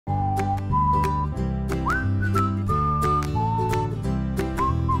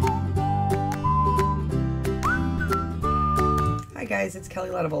guys, it's Kelly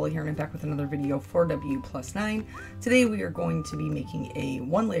Latavola here and I'm back with another video for W+9. Today we are going to be making a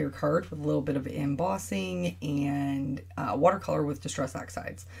one-layer card with a little bit of embossing and watercolor with distress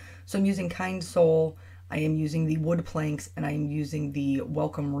oxides. So I'm using Kind Soul, I am using the wood planks, and I am using the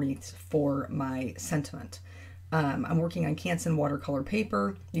welcome wreaths for my sentiment. I'm working on Canson watercolor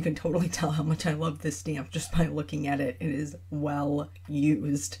paper. You can totally tell how much I love this stamp just by looking at it. It is well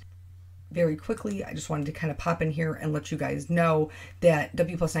used. Very quickly, I just wanted to kind of pop in here and let you guys know that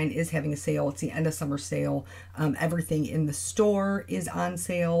W+9 is having a sale. It's the end of summer sale. Everything in the store is on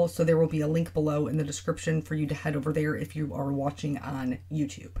sale, so there will be a link below in the description for you to head over there if you are watching on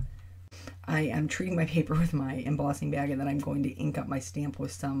YouTube. I am treating my paper with my embossing bag, and then I'm going to ink up my stamp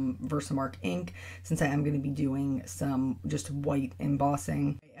with some Versamark ink, since I am going to be doing some just white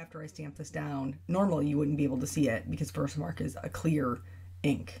embossing. After I stamp this down, normally you wouldn't be able to see it because Versamark is a clear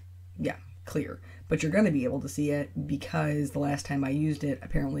ink. Yeah, clear. But you're going to be able to see it because the last time I used it,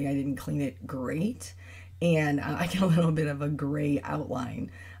 apparently I didn't clean it great, and I get a little bit of a gray outline.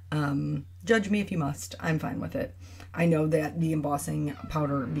 Judge me if you must. I'm fine with it. I know that the embossing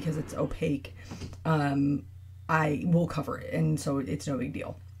powder, because it's opaque, I will cover it, and so it's no big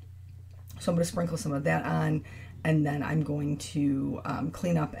deal. So I'm going to sprinkle some of that on, and then I'm going to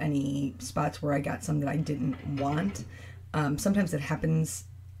clean up any spots where I got some that I didn't want. Sometimes it happens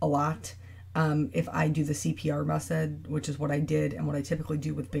a lot. If I do the CPR method, which is what I did and what I typically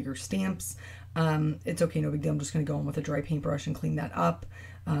do with bigger stamps, it's okay, no big deal. I'm just going to go in with a dry paintbrush and clean that up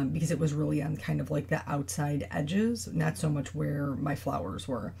because it was really on kind of like the outside edges, not so much where my flowers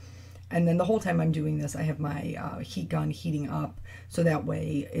were. And then the whole time I'm doing this, I have my heat gun heating up, so that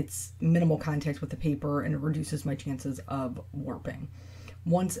way it's minimal contact with the paper and it reduces my chances of warping.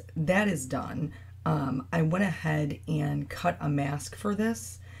 Once that is done, I went ahead and cut a mask for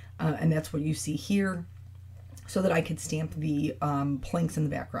this. And that's what you see here, so that I could stamp the planks in the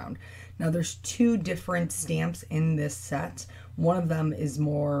background. Now there's two different stamps in this set. One of them is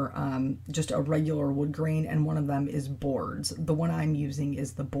more just a regular wood grain, and one of them is boards. The one I'm using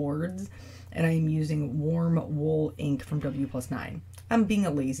is the boards, and I'm using warm wool ink from W+9. I'm being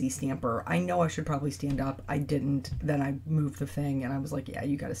a lazy stamper. I know I should probably stand up. I didn't. Then I moved the thing and I was like, yeah,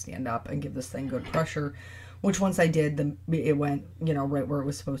 you got to stand up and give this thing good pressure. Which once I did, it went, you know, right where it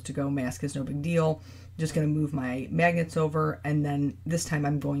was supposed to go. Mask is no big deal. Just going to move my magnets over, and then this time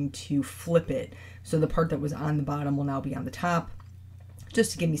I'm going to flip it. So the part that was on the bottom will now be on the top,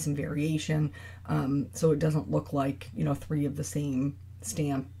 just to give me some variation. So it doesn't look like, you know, three of the same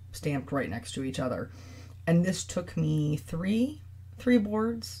stamped right next to each other. And this took me three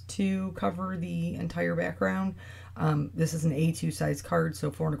boards to cover the entire background. This is an A2 size card,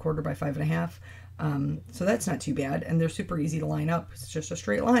 so 4 1/4 by 5 1/2. So that's not too bad, and they're super easy to line up. It's just a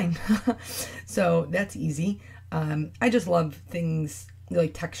straight line. So that's easy. I just love things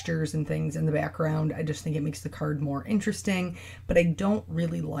like textures and things in the background. I just think it makes the card more interesting, but I don't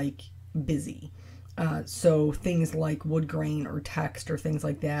really like busy. So things like wood grain or text or things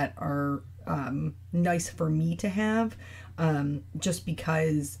like that are nice for me to have, just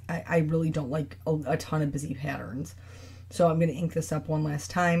because I really don't like a ton of busy patterns. So I'm going to ink this up one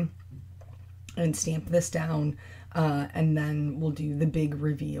last time and stamp this down, and then we'll do the big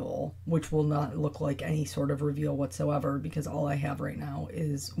reveal, which will not look like any sort of reveal whatsoever because all I have right now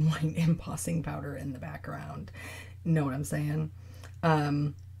is white embossing powder in the background. Know what I'm saying?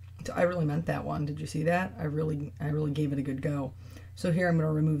 So I really meant that one. Did you see that? I really gave it a good go. So here I'm going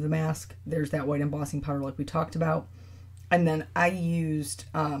to remove the mask. There's that white embossing powder like we talked about. And then I used,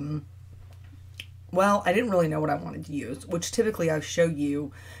 well, I didn't really know what I wanted to use, which typically I show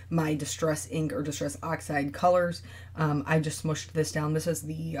you my distress ink or distress oxide colors. I just smushed this down. This is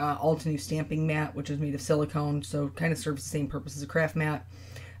the Altenew stamping mat, which is made of silicone, so kind of serves the same purpose as a craft mat.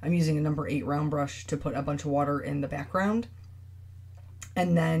 I'm using a number 8 round brush to put a bunch of water in the background.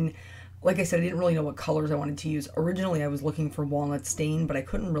 And then, like I said, I didn't really know what colors I wanted to use. Originally, I was looking for walnut stain, but I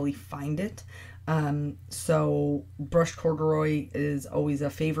couldn't really find it. So brushed corduroy is always a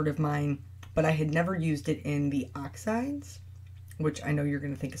favorite of mine, but I had never used it in the oxides, which I know you're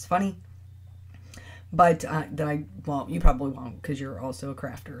going to think is funny. But well, you probably won't because you're also a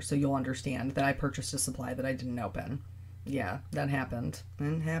crafter, so you'll understand that I purchased a supply that I didn't open. Yeah, that happened.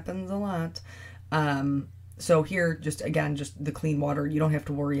 It happens a lot. So here, just again, just the clean water. You don't have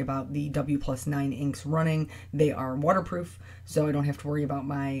to worry about the W+9 inks running. They are waterproof, so I don't have to worry about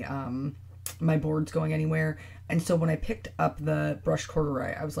my my boards going anywhere. And so when I picked up the brushed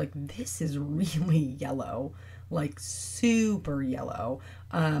corduroy, I was like, this is really yellow, like super yellow.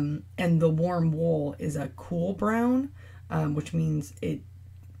 And the warm wool is a cool brown, which means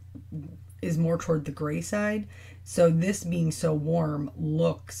is more toward the gray side. So this being so warm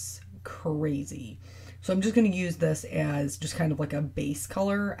looks crazy. So I'm just going to use this as just kind of like a base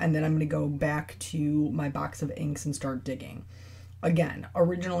color, and then I'm going to go back to my box of inks and start digging. Again,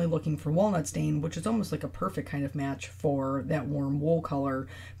 originally looking for walnut stain, which is almost like a perfect kind of match for that warm wool color,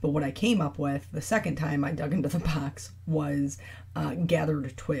 but what I came up with the second time I dug into the box was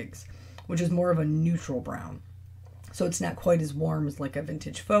gathered twigs, which is more of a neutral brown. So it's not quite as warm as like a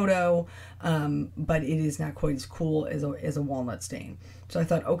vintage photo, but it is not quite as cool as a walnut stain. So I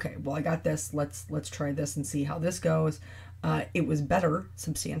thought, okay, well, I got this. Let's try this and see how this goes. It was better,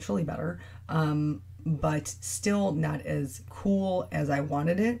 substantially better, but still not as cool as I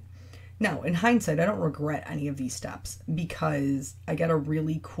wanted it. Now, in hindsight, I don't regret any of these steps because I got a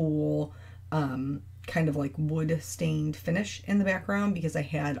really cool kind of like wood stained finish in the background because I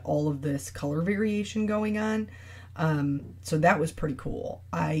had all of this color variation going on. So that was pretty cool.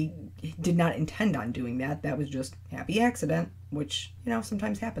 I did not intend on doing that. That was just happy accident, which, you know,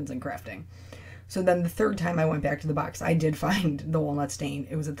 sometimes happens in crafting. So then the third time I went back to the box, I did find the walnut stain.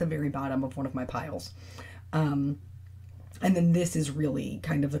 It was at the very bottom of one of my piles. And then this is really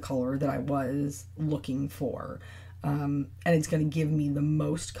kind of the color that I was looking for. And it's going to give me the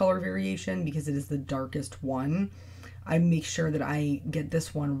most color variation because it is the darkest one. I make sure that I get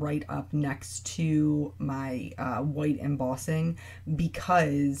this one right up next to my white embossing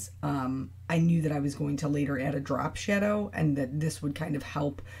because I knew that I was going to later add a drop shadow and that this would kind of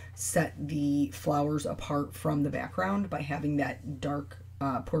help set the flowers apart from the background by having that dark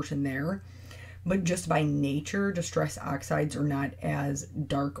portion there. But just by nature, Distress Oxides are not as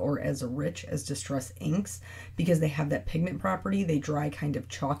dark or as rich as Distress Inks because they have that pigment property. They dry kind of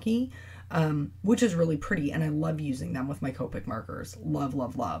chalky. Which is really pretty, and I love using them with my Copic markers. Love,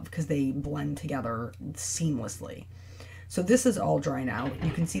 love, love, because they blend together seamlessly. So this is all drying out.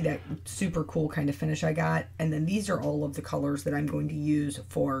 You can see that super cool kind of finish I got, and then these are all of the colors that I'm going to use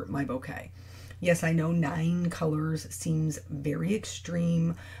for my bouquet. Yes, I know 9 colors seems very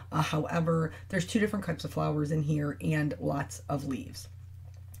extreme. However, there's 2 different types of flowers in here and lots of leaves.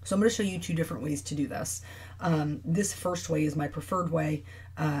 So I'm going to show you 2 different ways to do this. This first way is my preferred way.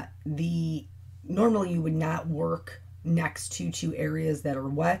 Normally you would not work next to 2 areas that are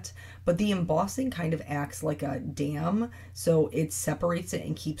wet, but the embossing kind of acts like a dam, so it separates it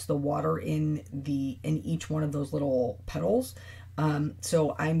and keeps the water in each one of those little petals.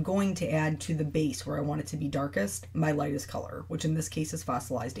 So I'm going to add to the base where I want it to be darkest my lightest color, which in this case is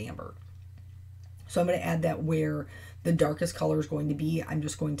fossilized amber. So I'm going to add that where the darkest color is going to be. I'm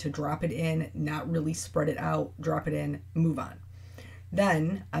just going to drop it in, not really spread it out, drop it in, move on.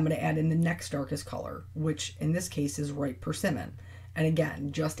 Then I'm going to add in the next darkest color, which in this case is ripe persimmon. And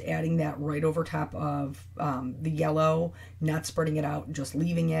again, just adding that right over top of the yellow, not spreading it out, just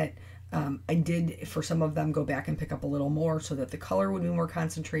leaving it. I did, for some of them, go back and pick up a little more so that the color would be more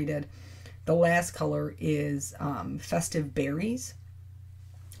concentrated. The last color is festive berries,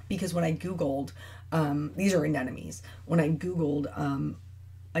 because when I Googled, these are anemones. When I Googled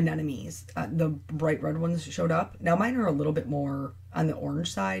anemones, the bright red ones showed up. Now mine are a little bit more on the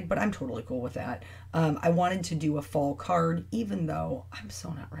orange side, but I'm totally cool with that. I wanted to do a fall card, even though I'm so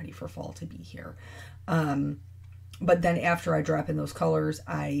not ready for fall to be here. But then after I drop in those colors,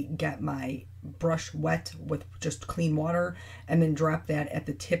 I get my brush wet with just clean water and then drop that at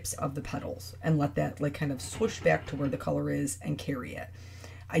the tips of the petals and let that like kind of swoosh back to where the color is and carry it.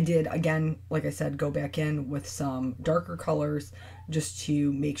 I did, again, like I said, go back in with some darker colors just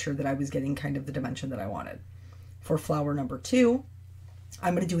to make sure that I was getting kind of the dimension that I wanted. For flower number 2,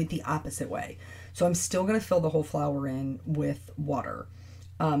 I'm going to do it the opposite way. So I'm still going to fill the whole flower in with water.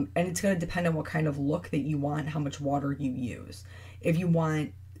 And it's going to depend on what kind of look that you want, how much water you use. If you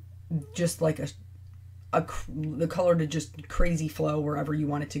want just like the color to just crazy flow wherever you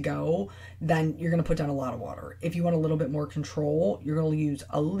want it to go, then you're going to put down a lot of water. If you want a little bit more control, you're going to use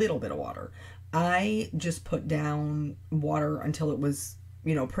a little bit of water. I just put down water until it was,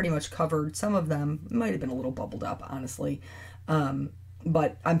 you know, pretty much covered. Some of them might have been a little bubbled up, honestly.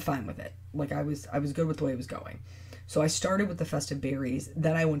 But I'm fine with it. Like I was good with the way it was going. So I started with the festive berries,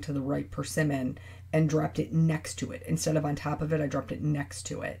 then I went to the ripe persimmon and dropped it next to it. Instead of on top of it, I dropped it next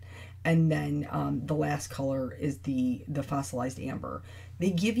to it. And then the last color is the fossilized amber.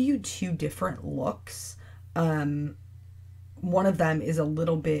 They give you 2 different looks. One of them is a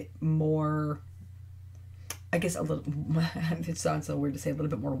little bit more, I guess a little, it sounds so weird to say, a little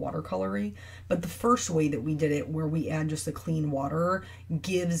bit more watercolory. But the first way that we did it, where we add just the clean water,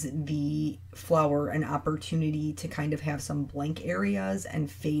 gives the flower an opportunity to kind of have some blank areas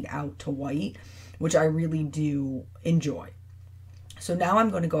and fade out to white, which I really do enjoy. So now I'm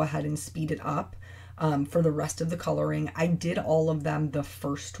going to go ahead and speed it up for the rest of the coloring. I did all of them the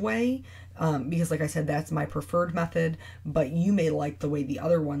first way because, like I said, that's my preferred method, but you may like the way the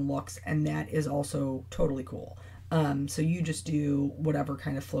other one looks, and that is also totally cool. So you just do whatever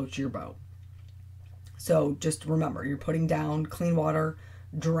kind of floats your boat. So just remember, you're putting down clean water,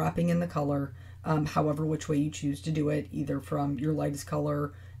 dropping in the color, however which way you choose to do it, either from your lightest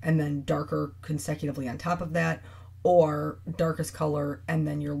color and then darker consecutively on top of that, or darkest color and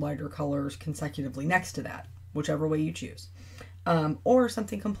then your lighter colors consecutively next to that, whichever way you choose. Or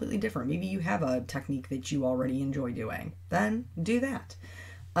something completely different. Maybe you have a technique that you already enjoy doing. Then do that.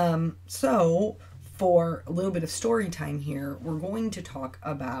 So for a little bit of story time here, we're going to talk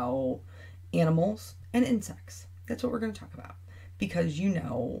about animals and insects. That's what we're going to talk about. Because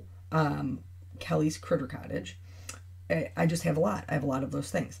Kelly's Critter Cottage, I just have a lot. I have a lot of those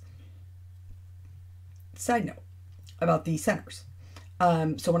things. Side note about the centers.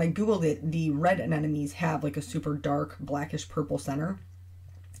 So when I Googled it, the red anemones have like a super dark blackish purple center.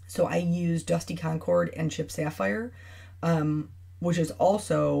 So I used Dusty Concord and Chip Sapphire, which is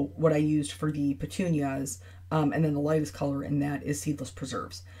also what I used for the petunias. And then the lightest color in that is Seedless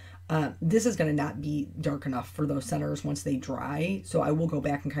Preserves. This is going to not be dark enough for those centers once they dry, so I will go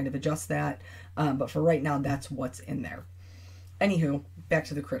back and kind of adjust that. But for right now, that's what's in there. Anywho, back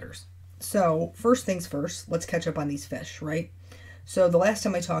to the critters. So first things first, let's catch up on these fish, right? So the last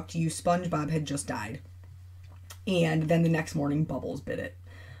time I talked to you, SpongeBob had just died. And then the next morning, Bubbles bit it.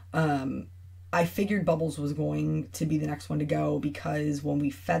 I figured Bubbles was going to be the next one to go because when we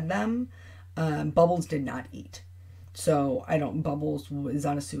fed them, Bubbles did not eat. So Bubbles was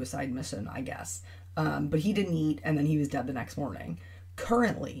on a suicide mission, I guess. But he didn't eat, and then he was dead the next morning.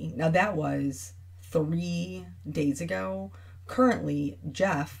 Currently, now that was 3 days ago. Currently,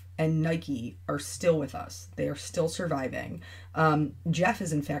 Jeff and Nike are still with us. They are still surviving. Jeff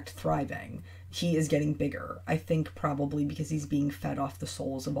is in fact thriving. He is getting bigger. I think probably because he's being fed off the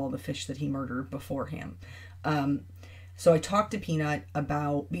souls of all the fish that he murdered beforehand. So I talked to Peanut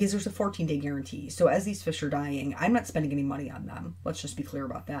about, because there's a 14-day guarantee. So as these fish are dying, I'm not spending any money on them. Let's just be clear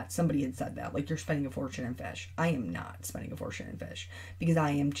about that. Somebody had said that, like, you're spending a fortune in fish. I am not spending a fortune in fish because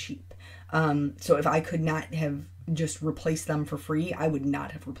I am cheap. So if I could not have just replaced them for free, I would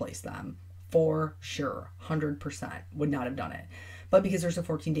not have replaced them for sure. 100% would not have done it. But because there's a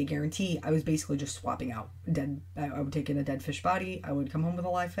 14-day guarantee, I was basically just swapping out I would take in a dead fish body. I would come home with a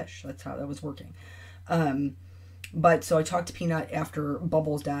live fish. That's how that was working. But so I talked to Peanut after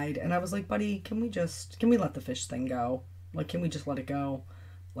Bubbles died, and I was like, buddy, can we let the fish thing go? Like, can we just let it go?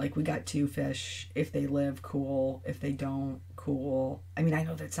 Like, we got 2 fish. If they live, cool. If they don't, cool. I mean, I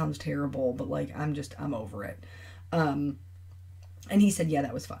know that sounds terrible, but like, I'm over it. And he said, yeah,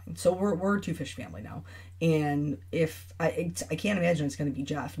 that was fine. So we're a 2-fish family now. And if I can't imagine it's going to be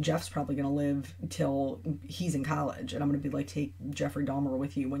Jeff. Jeff's probably going to live till he's in college. And I'm going to be like, take Jeffrey Dahmer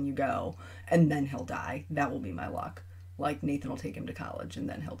with you when you go. And then he'll die. That will be my luck. Like, Nathan will take him to college and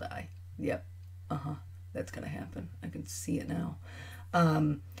then he'll die. Yep. That's going to happen. I can see it now.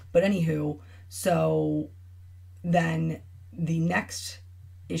 But anywho, so then the next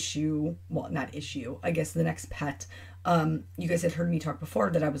issue, well, not issue, I guess the next pet, you guys had heard me talk before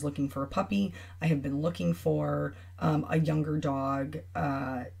that I was looking for a puppy. I have been looking for a younger dog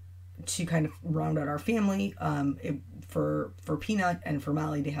to kind of round out our family, for Peanut and for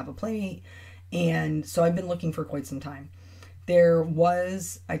Molly to have a playmate. And so I've been looking for quite some time. There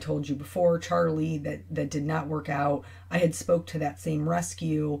was, I told you before, Charlie, that did not work out. I had spoke to that same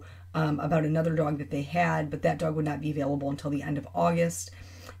rescue about another dog that they had, but that dog would not be available until the end of August.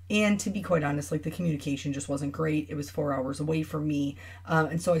 And to be quite honest, like, the communication just wasn't great. It was 4 hours away from me.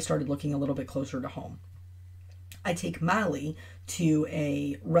 And so I started looking a little bit closer to home. I take Molly to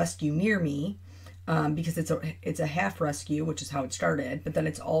a rescue near me because it's a half rescue, which is how it started. But then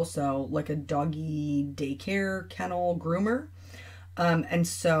it's also like a doggy daycare, kennel, groomer. And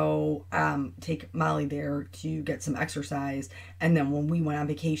so take Molly there to get some exercise. And then when we went on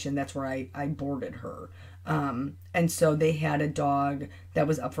vacation, that's where I boarded her. And so they had a dog that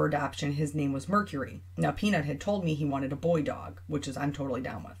was up for adoption. His name was Mercury. Now, Peanut had told me he wanted a boy dog, which is I'm totally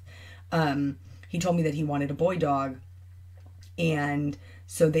down with. He told me that he wanted a boy dog. And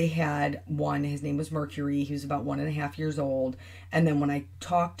so they had one. His name was Mercury. He was about 1.5 years old. And then when I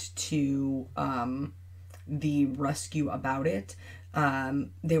talked to the rescue about it,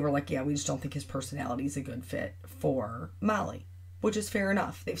 they were like, yeah, we just don't think his personality is a good fit for Molly. Which is fair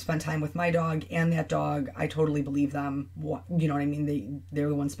enough. They've spent time with my dog and that dog. I totally believe them. You know what I mean? They're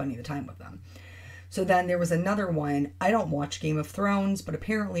the ones spending the time with them. So then there was another one. I don't watch Game of Thrones, but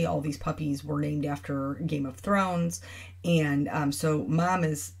apparently all these puppies were named after Game of Thrones. And so mom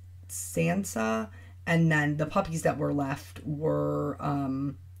is Sansa, and then the puppies that were left were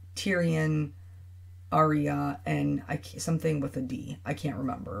Tyrion, Arya, and something with a D. I can't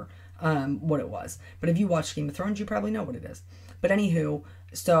remember what it was. But if you watch Game of Thrones, you probably know what it is. But anywho,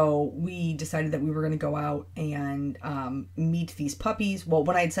 so we decided that we were going to go out and meet these puppies. Well,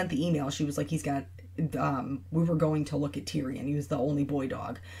 when I had sent the email, she was like, he's got, we were going to look at Tyrion. He was the only boy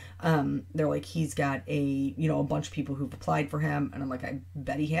dog. They're like, he's got a bunch of people who've applied for him. And I'm like, I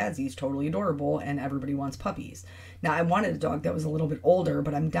bet he has. He's totally adorable and everybody wants puppies. Now, I wanted a dog that was a little bit older,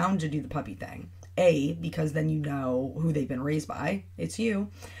 but I'm down to do the puppy thing. Because then you know who they've been raised by. It's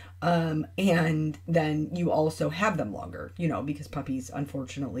you. And then you also have them longer, because puppies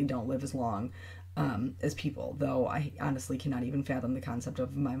unfortunately don't live as long as people, though I honestly cannot even fathom the concept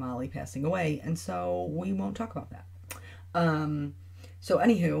of my Molly passing away, and so we won't talk about that. So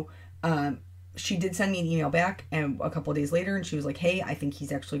anywho, she did send me an email back and a couple of days later, and she was like, hey, I think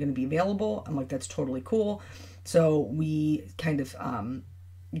he's actually going to be available. I'm like, that's totally cool. So we kind of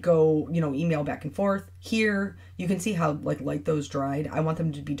go, email back and forth. Here you can see how light those dried. I want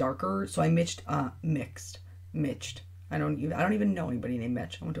them to be darker, so I mixed. I don't even know anybody named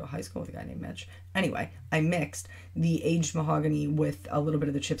Mitch. I went to a high school with a guy named Mitch. Anyway, I mixed the aged mahogany with a little bit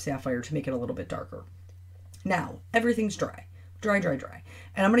of the chip sapphire to make it a little bit darker. Now everything's dry.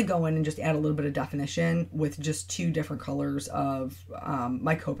 And I'm going to go in and just add a little bit of definition with just 2 different colors of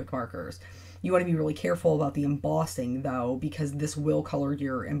my Copic markers. You want to be really careful about the embossing, though, because this will color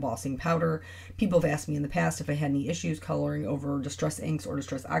your embossing powder. People have asked me in the past if I had any issues coloring over Distress inks or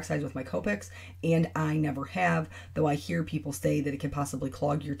Distress Oxides with my Copics, and I never have, though I hear people say that it can possibly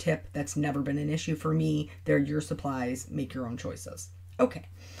clog your tip. That's never been an issue for me. They're your supplies. Make your own choices. Okay,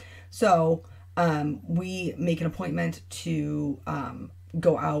 so we make an appointment to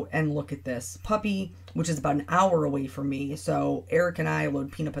go out and look at this puppy, which is about an hour away from me. So Eric and I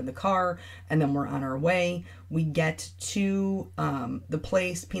load Peanut in the car, and then we're on our way. We get to the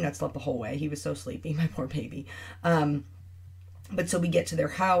place. Peanut slept the whole way. He was so sleepy, my poor baby. But so we get to their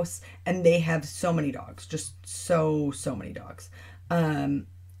house, and they have so many dogs, just so many dogs. And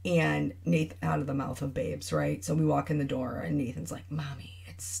Nathan, out of the mouth of babes, right? So we walk in the door, and Nathan's like, Mommy,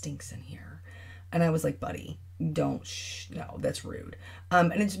 it stinks in here. And I was like, buddy, no, that's rude.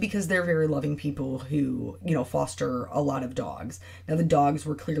 And it's because they're very loving people who, foster a lot of dogs. Now, the dogs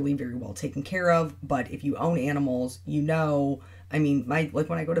were clearly very well taken care of, but if you own animals, I mean,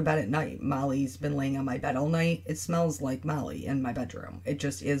 when I go to bed at night, Molly's been laying on my bed all night. It smells like Molly in my bedroom. It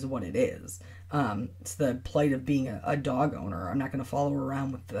just is what it is. It's the plight of being a dog owner. I'm not going to follow her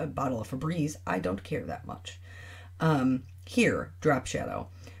around with a bottle of Febreze. I don't care that much. Here, drop shadow.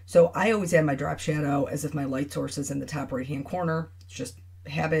 So I always add my drop shadow as if my light source is in the top right hand corner. It's just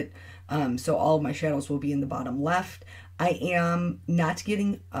habit. So all of my shadows will be in the bottom left. I am not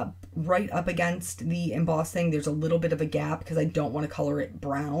getting right up against the embossing. There's a little bit of a gap because I don't want to color it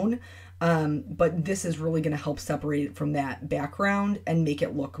brown. But this is really going to help separate it from that background and make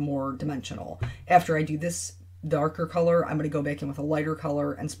it look more dimensional. After I do this darker color, I'm going to go back in with a lighter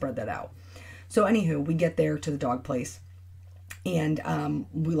color and spread that out. So anywho, we get there to the dog place. And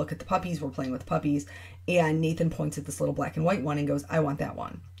we look at the puppies. We're playing with the puppies. And Nathan points at this little black and white one and goes, I want that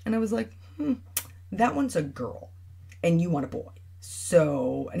one. And I was like, that one's a girl. And you want a boy.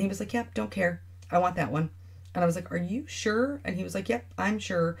 So, and he was like, yep, don't care. I want that one. And I was like, are you sure? And he was like, yep, I'm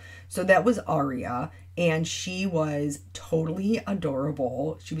sure. So that was Aria. And she was totally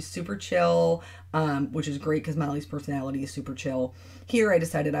adorable. She was super chill, which is great because Molly's personality is super chill. Here I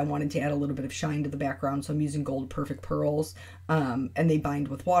decided I wanted to add a little bit of shine to the background, so I'm using Gold Perfect Pearls, and they bind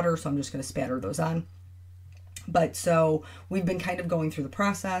with water, so I'm just going to spatter those on. But so we've been kind of going through the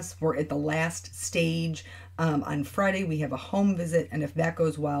process. We're at the last stage. On Friday, we have a home visit, and if that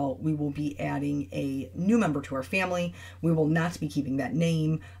goes well, we will be adding a new member to our family. We will not be keeping that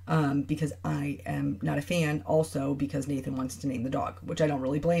name because I am not a fan. Also, because Nathan wants to name the dog, which I don't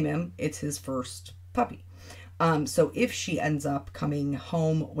really blame him. It's his first puppy. So if she ends up coming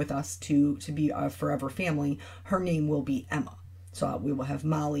home with us to be a forever family, her name will be Emma. So we will have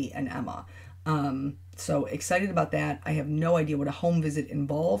Molly and Emma. So excited about that. I have no idea what a home visit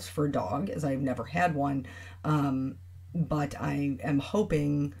involves for a dog, as I've never had one. But I am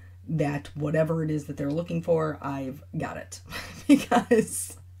hoping that whatever it is that they're looking for, I've got it.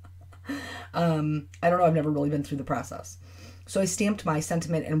 Because I don't know, I've never really been through the process. So I stamped my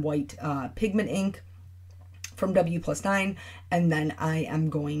sentiment in white pigment ink from W+9, and then I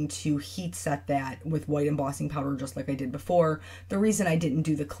am going to heat set that with white embossing powder just like I did before. The reason I didn't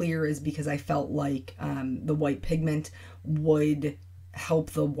do the clear is because I felt like the white pigment would help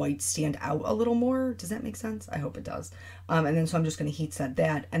the white stand out a little more. Does that make sense? I hope it does. And then so I'm just going to heat set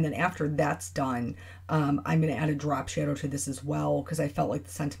that, and then after that's done, I'm going to add a drop shadow to this as well, because I felt like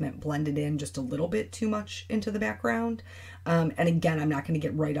the sentiment blended in just a little bit too much into the background. And again, I'm not going to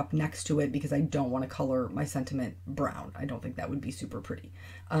get right up next to it because I don't want to color my sentiment brown. I don't think that would be super pretty.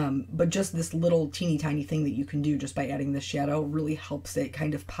 But just this little teeny tiny thing that you can do just by adding the shadow really helps it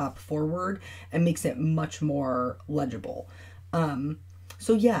kind of pop forward and makes it much more legible.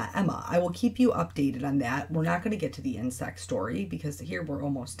 So yeah, Emma, I will keep you updated on that. We're not going to get to the insect story because here we're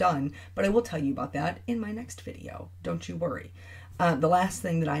almost done, but I will tell you about that in my next video. Don't you worry. The last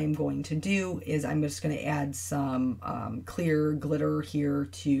thing that I am going to do is I'm just going to add some clear glitter here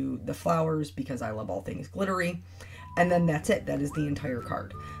to the flowers because I love all things glittery. And then that's it. That is the entire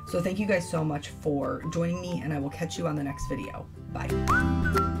card. So thank you guys so much for joining me, and I will catch you on the next video.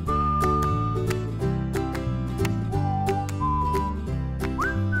 Bye.